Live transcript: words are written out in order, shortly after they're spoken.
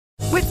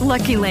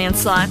Lucky Land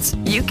Slots,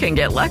 you can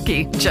get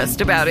lucky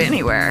just about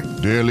anywhere.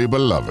 Dearly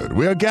beloved,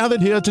 we are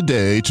gathered here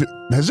today to...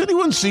 Has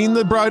anyone seen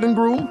the bride and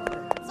groom?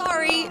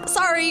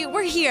 Sorry,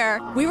 we're here.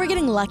 We were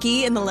getting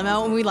lucky in the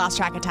limo and we lost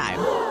track of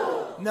time.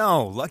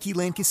 No, Lucky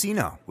Land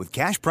Casino, with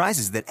cash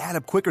prizes that add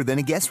up quicker than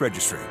a guest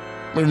registry.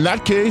 In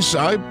that case,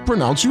 I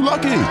pronounce you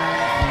lucky.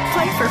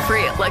 Play for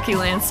free at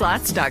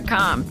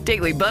LuckyLandSlots.com.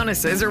 Daily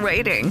bonuses are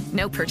waiting.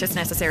 No purchase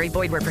necessary.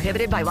 Void where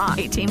prohibited by law.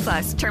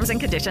 18+. Terms and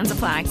conditions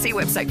apply. See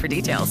website for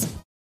details.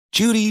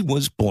 Judy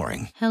was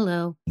boring.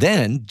 Hello.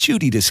 Then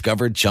Judy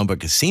discovered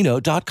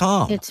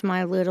ChumbaCasino.com. It's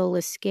my little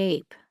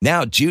escape.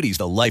 Now Judy's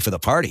the life of the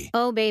party.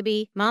 Oh,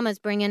 baby, mama's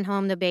bringing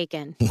home the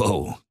bacon.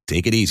 Whoa,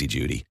 take it easy,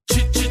 Judy.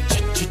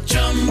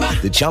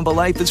 The Chumba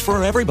life is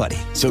for everybody.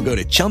 So go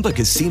to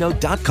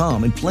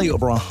ChumbaCasino.com and play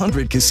over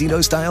 100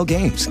 casino-style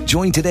games.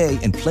 Join today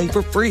and play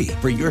for free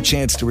for your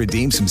chance to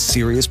redeem some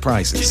serious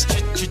prizes.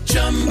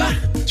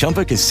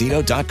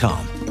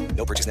 ChumbaCasino.com.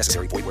 No purchase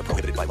necessary. Void where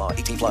prohibited by law.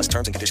 18+.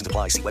 Terms and conditions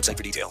apply. See website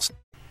for details.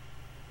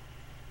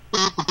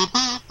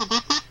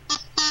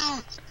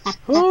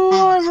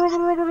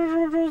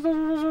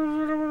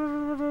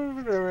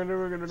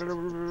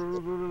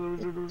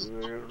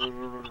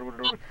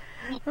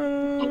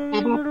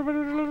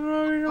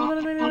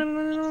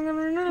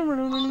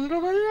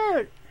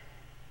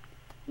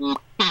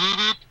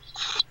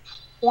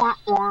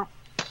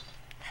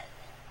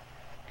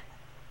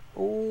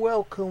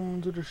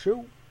 Welcome to the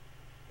show,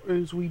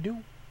 as we do.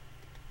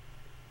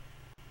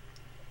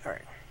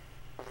 Alright.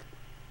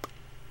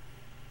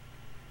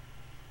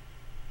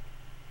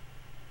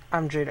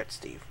 I'm J.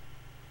 Steve.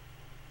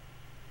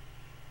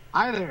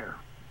 Hi there.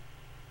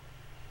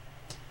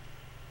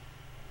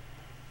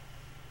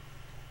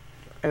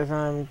 As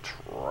I'm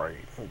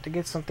trying to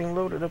get something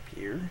loaded up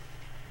here,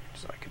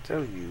 so I can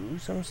tell you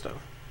some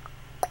stuff.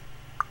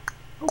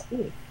 Oh,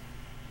 cool.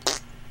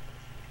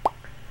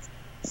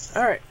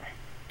 Alright.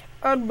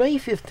 On May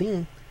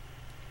 15th,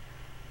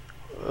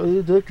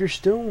 Dr.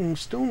 Stone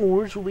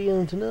Wars will be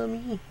on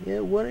Toonami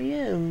at 1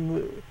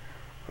 a.m.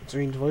 That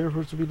means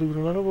Fireforce will be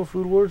leaving a lot of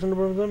Food Wars and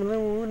the and then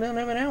we'll now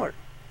have an hour.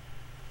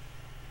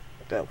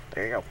 So,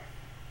 there you go.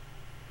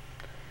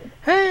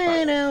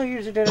 Hey, now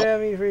here's a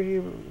Toonami for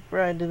you,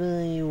 Bride to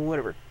the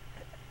whatever.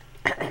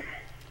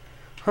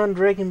 On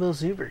Dragon Ball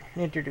Super,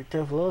 entered a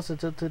tough loss at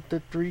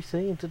the 3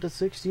 into the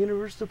 6th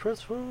universe to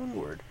press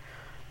forward.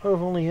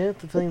 Of only half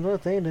the time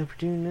left and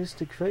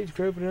opportunistic fights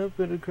cropping up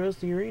across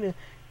the arena,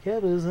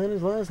 Kappa is on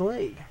his last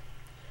leg.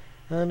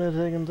 On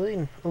Attack on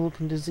Titan,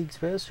 Ultimate Disease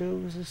Pass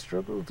shows his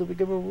struggle to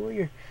become a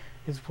warrior.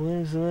 His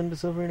plan is to end the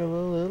suffering of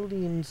all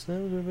elderly and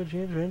stems from a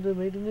chance Randa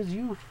made in his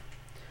youth.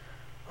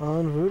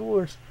 On Food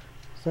Wars,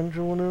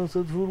 Central announced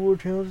that Food War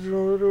challenges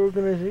from other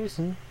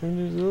organizations, and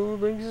his own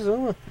thanks to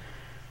Soma.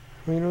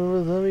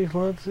 Meanwhile, Tommy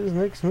plots his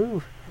next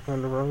move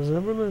on the Promised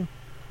Neverland.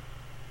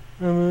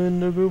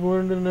 And the group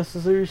learned the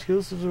necessary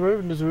skills to survive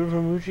in this world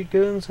from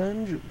Uchika and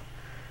Sanju.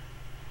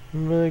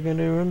 Back in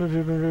their run, the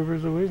children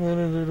traverse the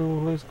wasteland into a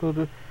little place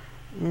called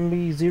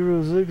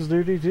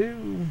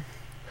B0632.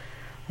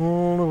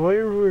 On the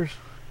Fire Force,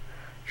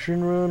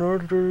 Shinra and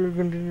Arthur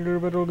continue their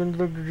battle against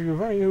Dr.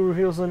 Giovanni, who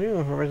reveals the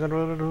new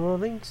representative of all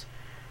things.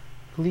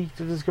 Leak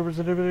to discover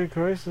the Dividend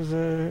Crisis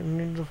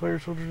and the Fire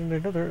Soldiers in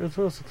another, as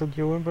well as the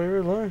Tokyo Empire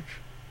at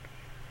large.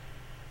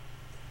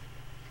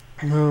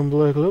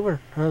 Black Clover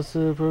has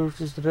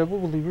approaches the Devil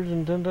Believers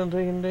intent on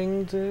taking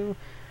things to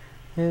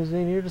as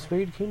they near the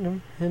Spade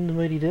Kingdom and the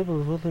mighty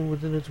Devil dwelling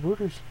within its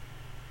borders.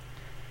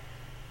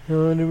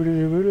 Never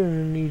to Buddha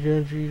and each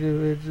entry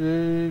to its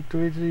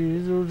activates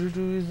the soldier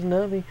to his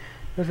Navi,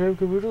 a trap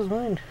Kabuto's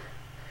mind.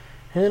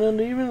 And on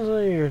Demon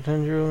Slayer,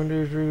 Tanjiro and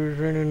his rigorous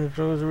training and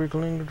tries to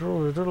reclaim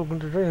control of the total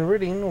concentration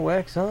reading,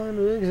 wax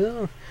on, wax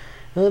off.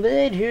 A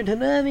bad here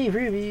Toonami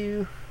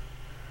preview.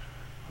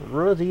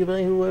 Brought to you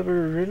by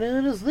whoever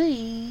written as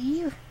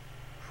Steve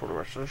for the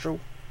rest of the show.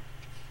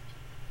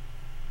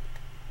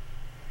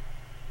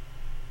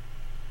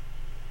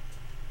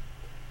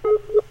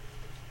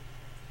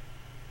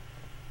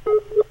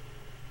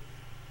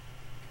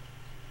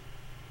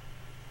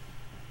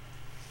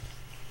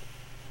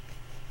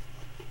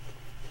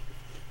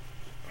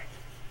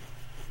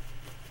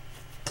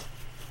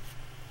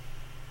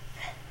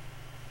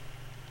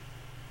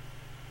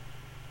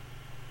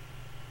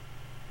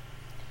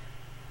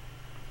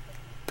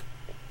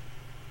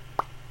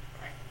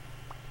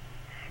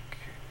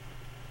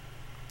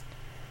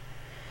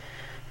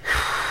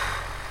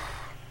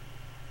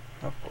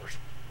 Of course.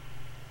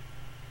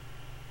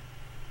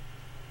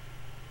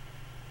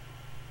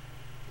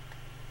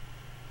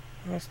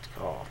 Missed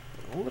call.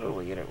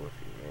 Literally get it with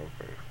you.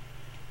 Okay.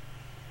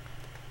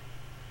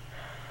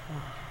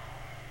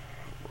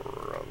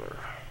 Brother.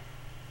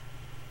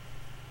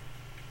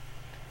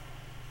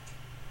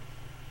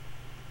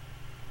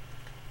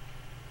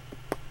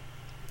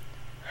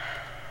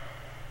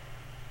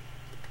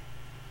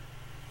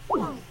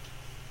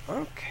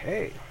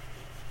 Okay.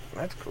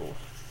 That's cool.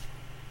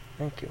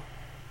 Thank you.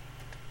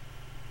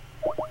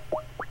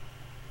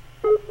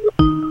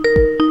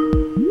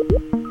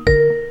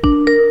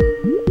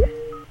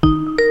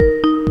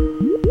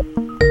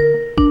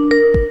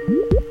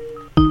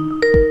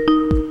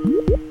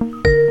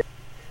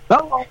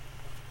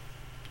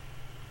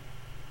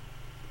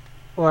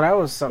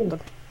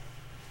 something.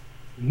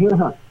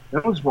 Yeah,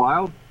 that was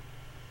wild.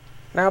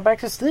 Now back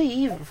to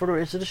Steve for the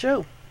rest of the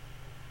show.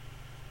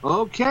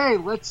 Okay,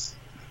 let's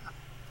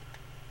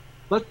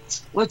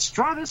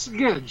try this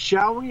again,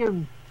 shall we?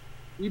 And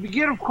we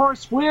begin, of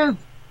course, with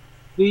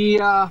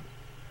the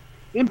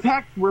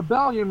Impact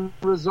Rebellion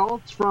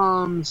results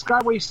from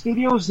Skyway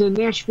Studios in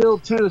Nashville,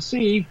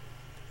 Tennessee.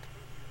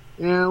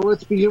 And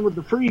let's begin with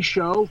the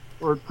pre-show,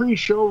 where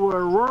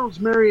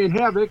Rosemary and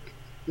Havoc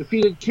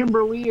defeated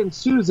Kimberly and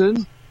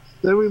Susan.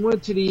 Then we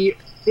went to the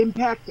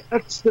Impact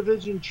X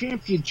Division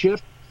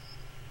Championship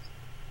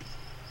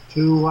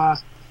to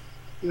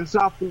get us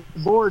off the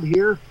board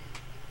here.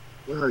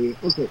 Where are you?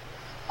 Okay.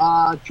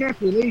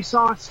 Champion Ace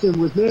Austin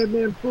with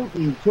Madman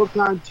Fulton took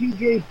on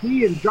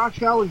TJP and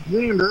Josh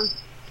Alexander.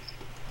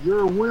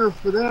 Your winner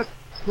for that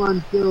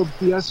fun-filled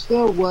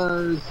fiesta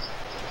was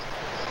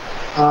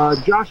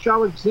Josh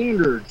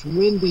Alexander to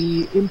win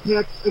the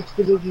Impact X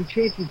Division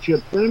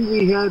Championship. Then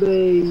we had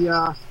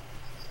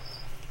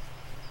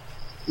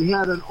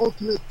an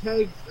ultimate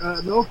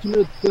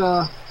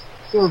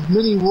sort of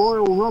mini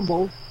Royal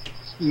Rumble,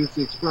 excuse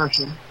the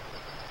expression.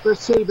 Chris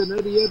Sabin,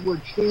 Eddie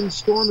Edwards, Shane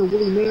Storm, and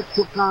Willie Mack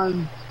took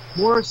on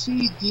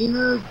Morrissey,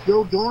 Diener,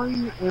 Joe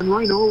Doring, and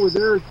Rhino with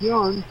Eric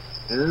Young.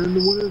 And the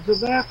winners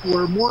of that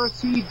were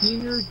Morrissey,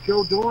 Diener,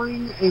 Joe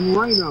Doring, and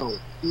Rhino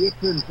via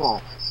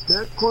pinfall.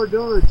 Matt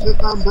Cordova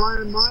took on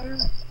Brian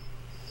Myers,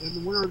 and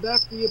the winner of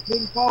that via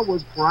pinfall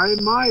was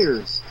Brian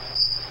Myers.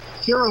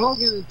 Kira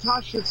Hogan and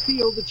Tasha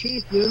Steele, the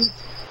champions,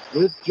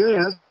 with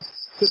Jazz,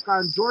 took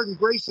on Jordan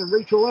Grace and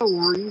Rachel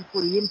Ellering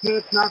for the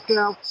Impact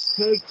Knockouts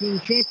Tag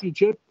Team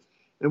Championship.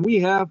 And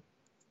we have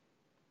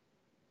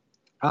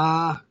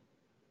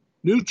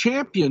new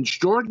champions,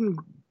 Jordan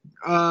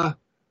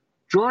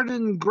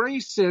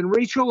Grace and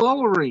Rachel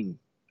Ellering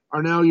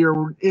are now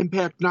your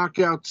Impact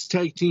Knockouts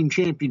Tag Team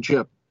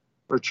Championship,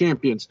 or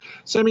champions.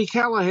 Sami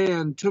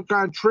Callihan took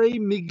on Trey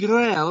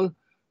Miguel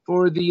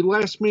for the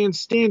Last Man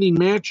Standing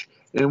match.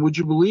 And would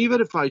you believe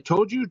it if I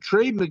told you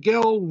Trey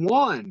Miguel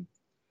won?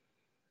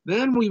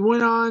 Then we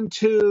went on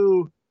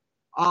to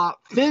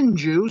Finn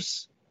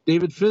Juice,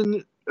 David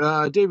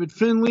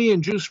Finley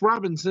and Juice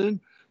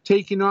Robinson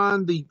taking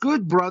on the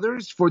Good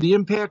Brothers for the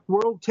Impact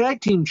World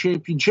Tag Team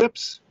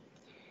Championships.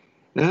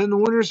 And the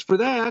winners for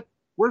that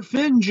were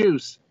Finn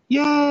Juice.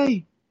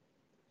 Yay!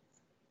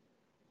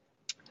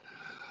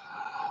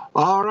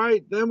 All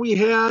right, then we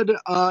had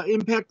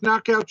Impact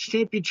Knockouts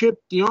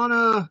Championship.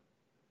 Deonna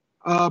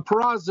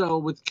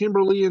Purrazzo with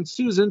Kimberly and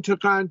Susan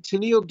took on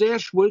Tennille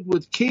Dashwood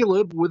with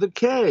Caleb with a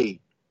K.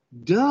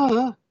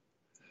 Duh.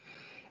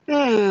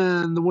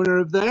 And the winner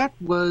of that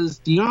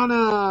was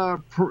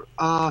Deonna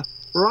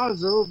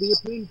Purrazzo via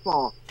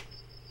pinfall.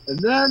 And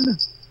then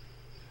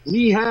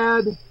we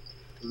had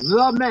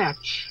the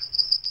match.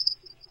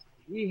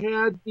 We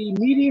had the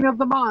meeting of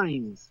the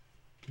minds.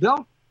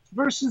 Belt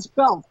versus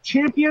belt.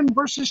 Champion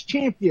versus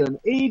champion.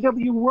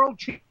 AEW World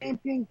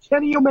Champion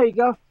Kenny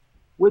Omega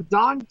with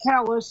Don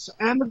Callis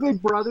and the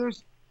Good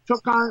Brothers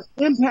took on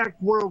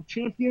Impact World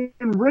Champion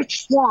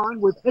Rich Swann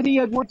with Eddie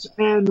Edwards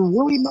and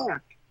Willie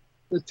Mack.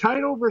 The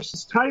title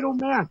versus title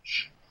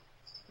match.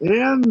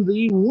 And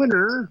the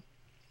winner,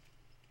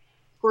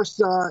 of course,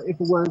 if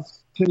it was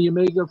Kenny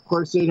Omega, of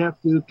course, they'd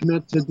have to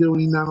commit to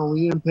doing not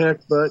only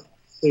Impact, but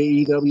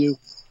AEW.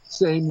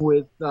 Same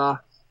with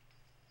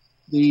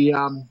who's the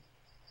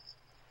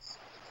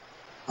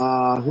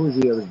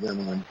other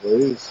gentleman,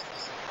 please?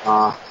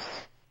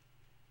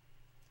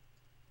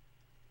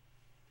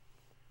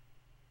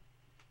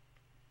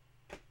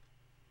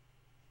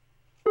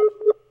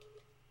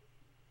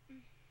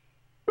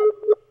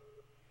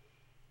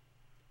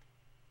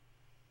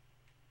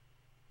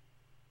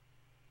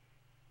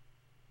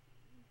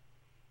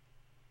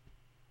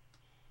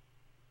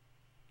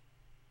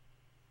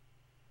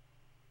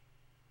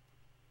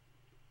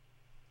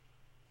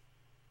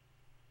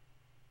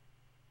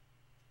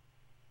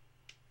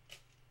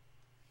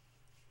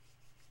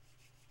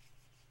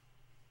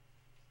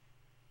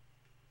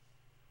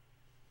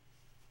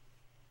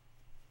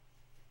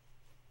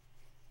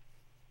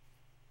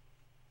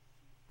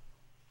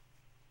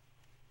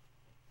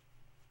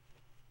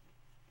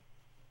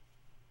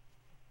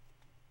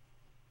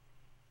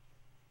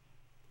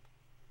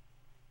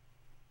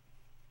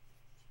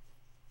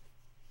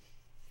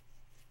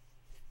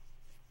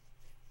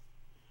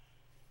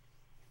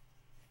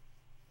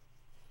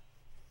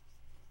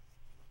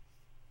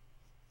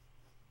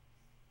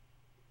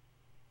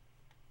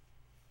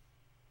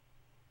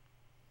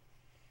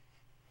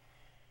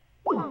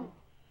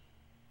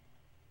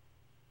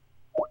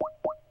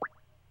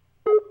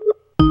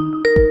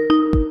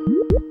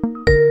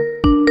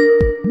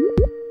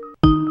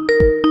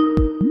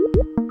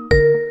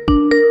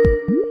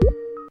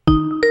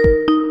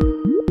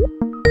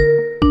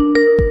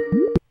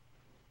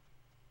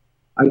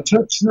 I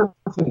touch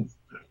nothing.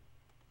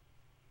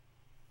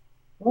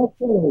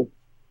 Okay,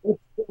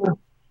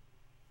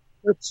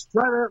 let's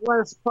try that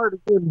last part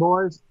again,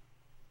 boys.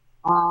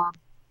 Well,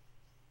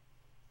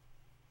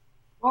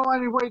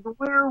 anyway, the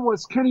winner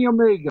was Kenny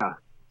Omega.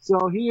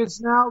 So he is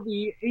now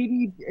the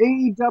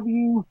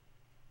AEW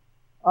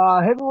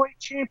heavyweight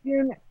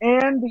champion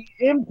and the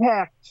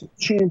Impact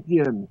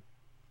champion.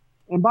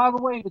 And by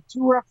the way,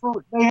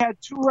 they had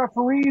two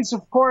referees,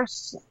 of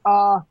course.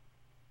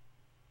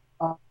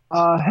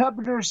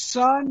 Hebner's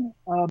son,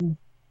 I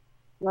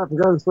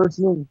forgot his first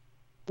name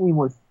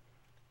was,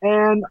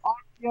 and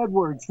Archie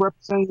Edwards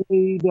representing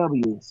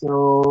AEW.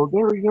 So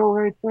there we go,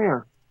 right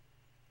there.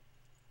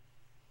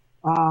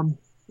 I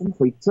don't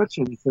think touch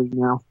anything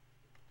now.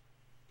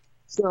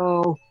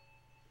 So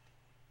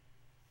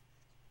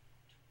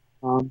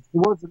it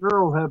wasn't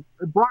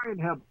Brian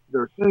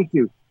Hebner. Thank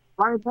you,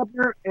 Brian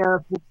Hebner,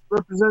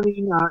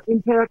 representing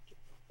Impact,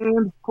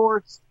 and of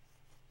course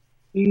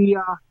the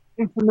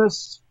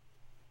infamous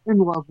and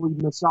lovely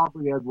Miss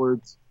Aubrey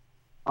Edwards,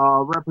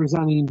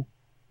 representing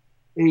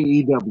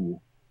AEW.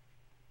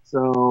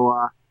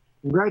 So,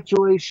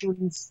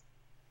 congratulations,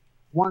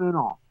 one and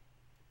all.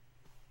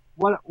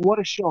 What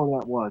a show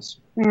that was.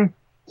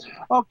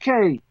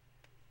 Okay, we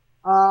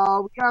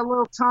got a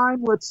little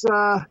time. Let's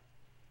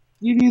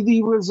give you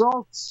the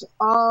results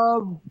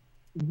of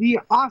the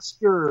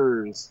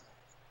Oscars.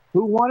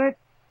 Who won it?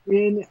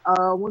 In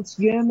once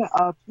again,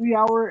 a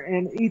 3-hour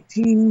and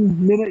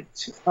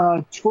 18-minute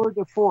tour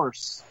de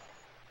force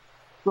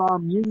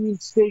from Union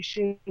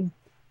Station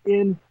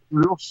in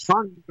Los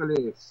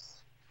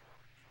Angeles.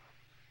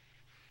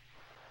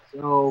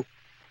 So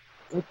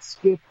let's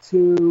get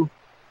to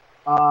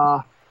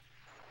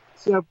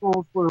instead of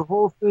going for the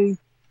whole thing,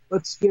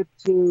 let's get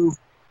to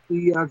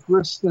the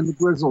grist and the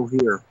grizzle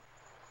here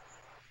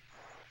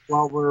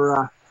while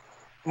we're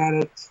at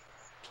it.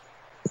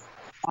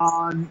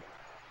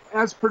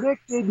 As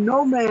predicted,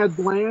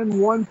 Nomadland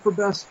won for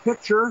Best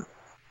Picture,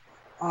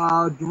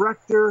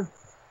 Director,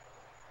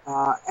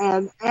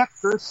 and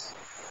Actress.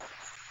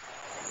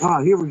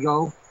 Here we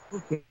go.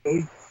 Okay.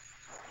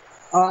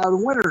 The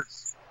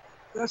winners.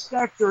 Best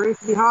Actor,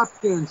 Anthony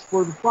Hopkins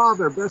for The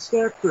Father. Best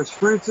Actress,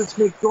 Frances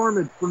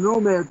McDormand for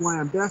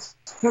Nomadland. Best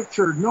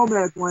Picture,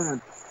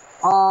 Nomadland.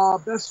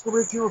 Best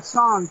Original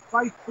Song,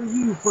 Fight for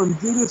You from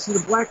Judas and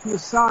the Black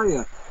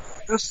Messiah.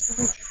 Best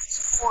Original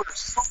Score,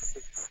 Soul.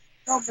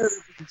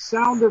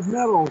 Sound of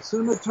Metal,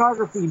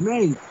 cinematography,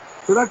 Mank,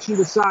 production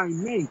design,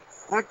 Mank.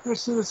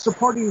 Actress in a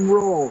supporting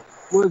role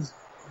was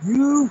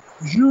Yoo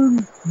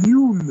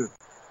Jun-yoon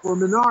for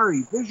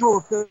Minari. Visual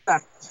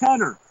effect,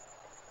 Tenet.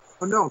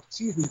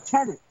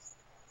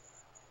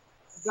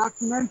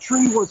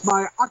 Documentary was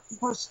My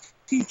Octopus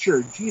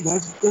Teacher. Gee,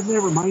 doesn't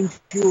that remind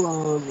you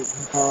of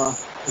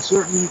a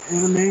certain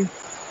anime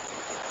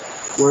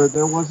where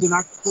there was an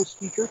octopus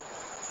teacher?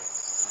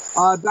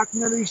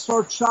 Documentary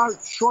short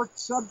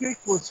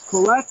subject was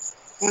Colette.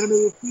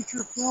 Animated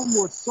feature film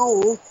was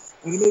Soul.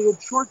 Animated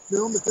short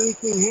film, If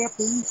Anything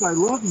Happens, I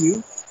Love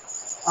You.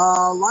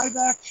 Live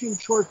action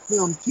short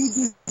film, Two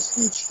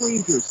Distant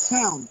Strangers.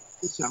 Sound,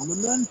 The Sound of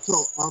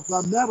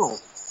Metal.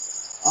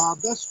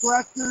 Best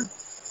director,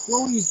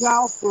 Chloe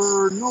Zhao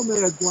for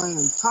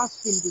Nomadland.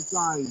 Costume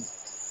design,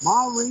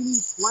 Ma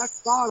Rainey's Black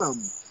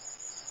Bottom.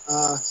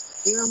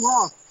 Aaron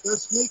Roth.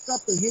 Best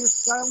makeup and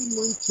hairstyling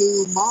went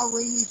to Ma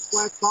Rainey's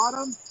Black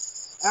Bottom.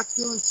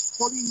 Actor in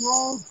supporting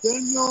role,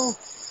 Daniel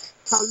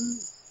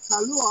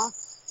Kaluuya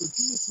for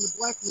Judas and the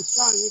Black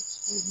Messiah.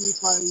 Excuse me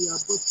if I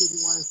butchered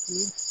the last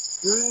name.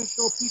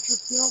 International feature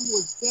film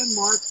was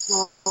Denmark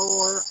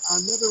for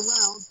Another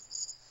Round.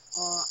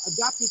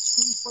 Adapted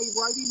screenplay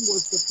writing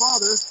was The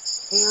Father.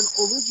 And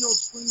original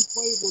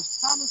screenplay was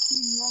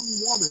Promising Young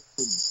Woman.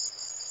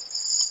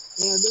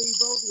 And there you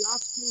go, the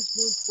Oscars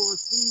went for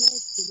 3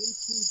 minutes and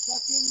 18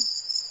 seconds.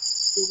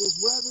 It was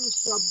rather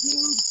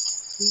subdued.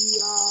 The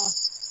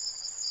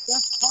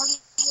best part of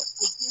it,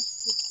 I guess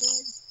to say,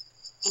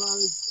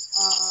 was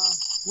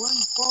Gwen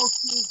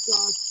Close's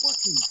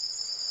twerking.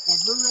 At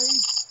her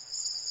age,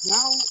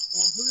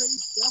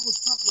 that was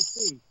something to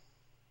see.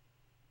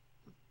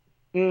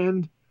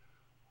 And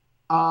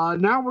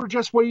now we're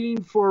just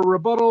waiting for a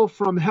rebuttal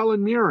from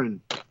Helen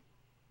Mirren.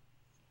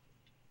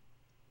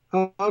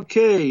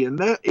 Okay, and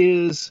that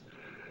is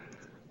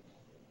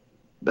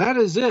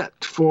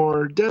it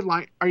for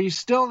Deadline. Are you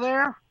still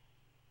there?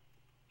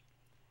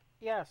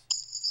 Yes.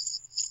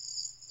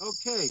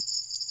 Okay,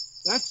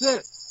 that's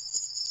it.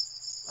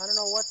 I don't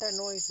know what that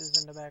noise is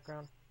in the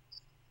background.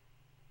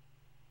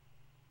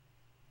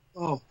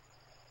 Oh,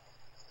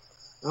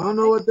 I don't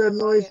know what that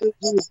noise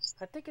is.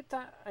 I think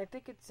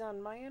it's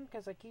on my end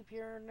because I keep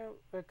hearing it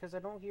because I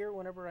don't hear it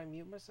whenever I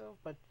mute myself,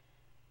 but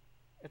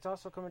it's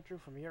also coming through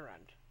from your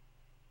end.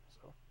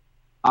 So.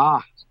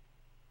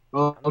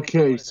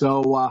 Okay.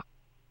 So,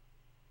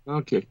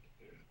 okay.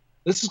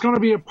 This is going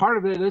to be a part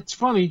of it. It's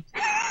funny.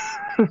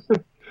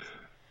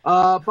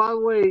 By the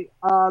way,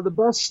 the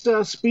best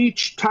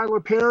speech, Tyler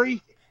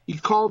Perry. He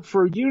called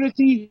for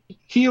unity,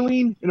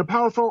 healing, and a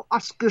powerful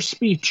Oscar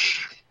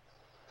speech.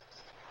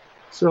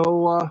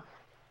 So,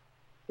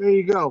 there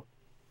you go.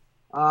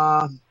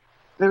 And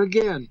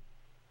again,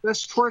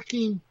 best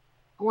twerking,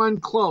 Glenn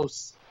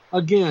Close.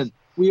 Again,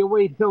 we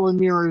await Helen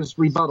Mirren's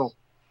rebuttal.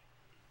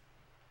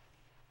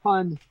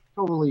 Pun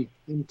totally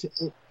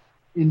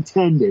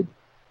intended.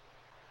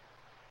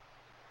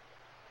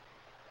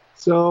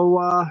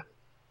 So,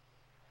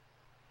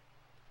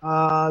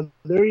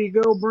 there you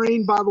go,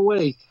 Brain. By the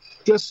way,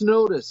 just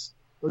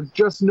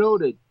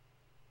noted,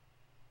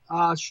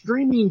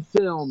 streaming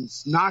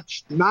films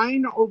notched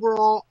 9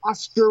 overall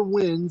Oscar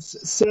wins,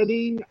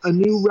 setting a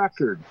new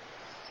record,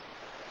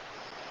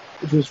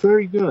 which is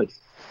very good.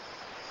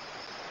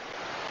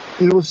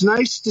 And it was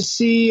nice to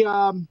see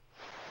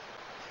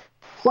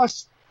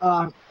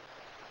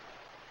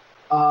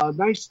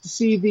nice to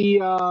see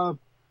the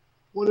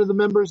one of the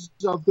members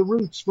of The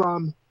Roots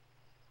from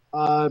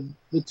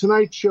The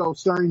Tonight Show,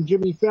 starring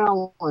Jimmy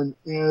Fallon,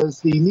 as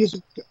the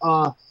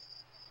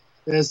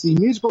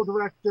musical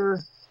director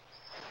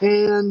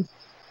and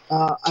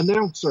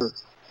announcer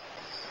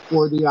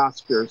for the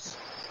Oscars.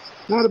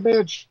 Not a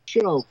bad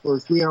show for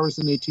 3 hours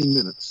and 18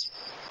 minutes.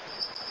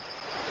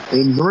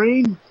 And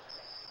Brain,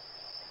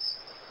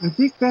 I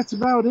think that's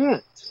about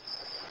it.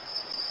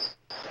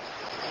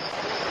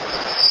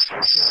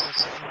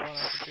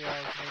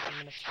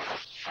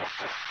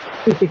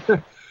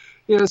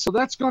 Yeah, so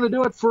that's going to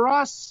do it for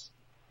us.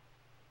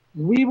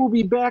 We will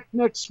be back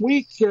next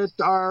week at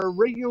our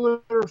regular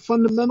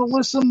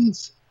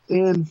fundamentalisms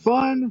and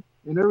fun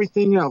and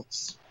everything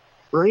else.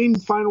 Brain,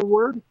 final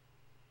word?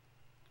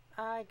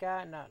 I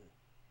got none.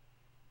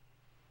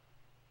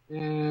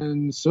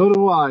 And so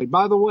do I.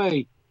 By the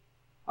way,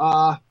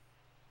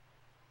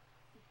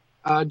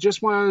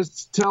 just want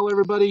to tell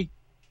everybody,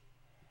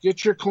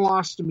 get your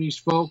colostomies,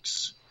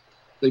 folks.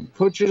 They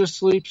put you to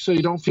sleep so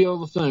you don't feel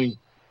the thing.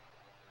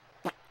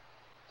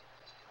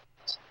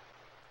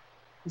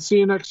 See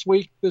you next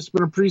week. This has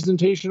been a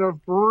presentation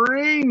of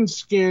Brain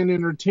Scan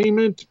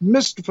Entertainment,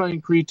 Mystifying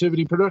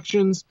Creativity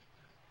Productions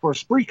for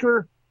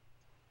Spreaker.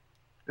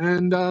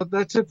 And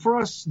that's it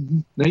for us.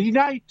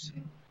 Nighty-night.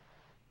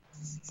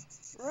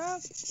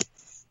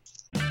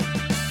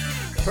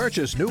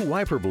 Purchase new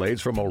wiper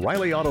blades from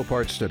O'Reilly Auto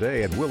Parts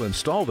today and we'll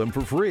install them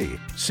for free.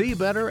 See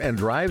better and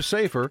drive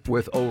safer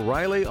with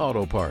O'Reilly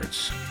Auto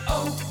Parts.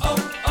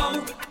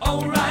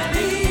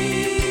 O'Reilly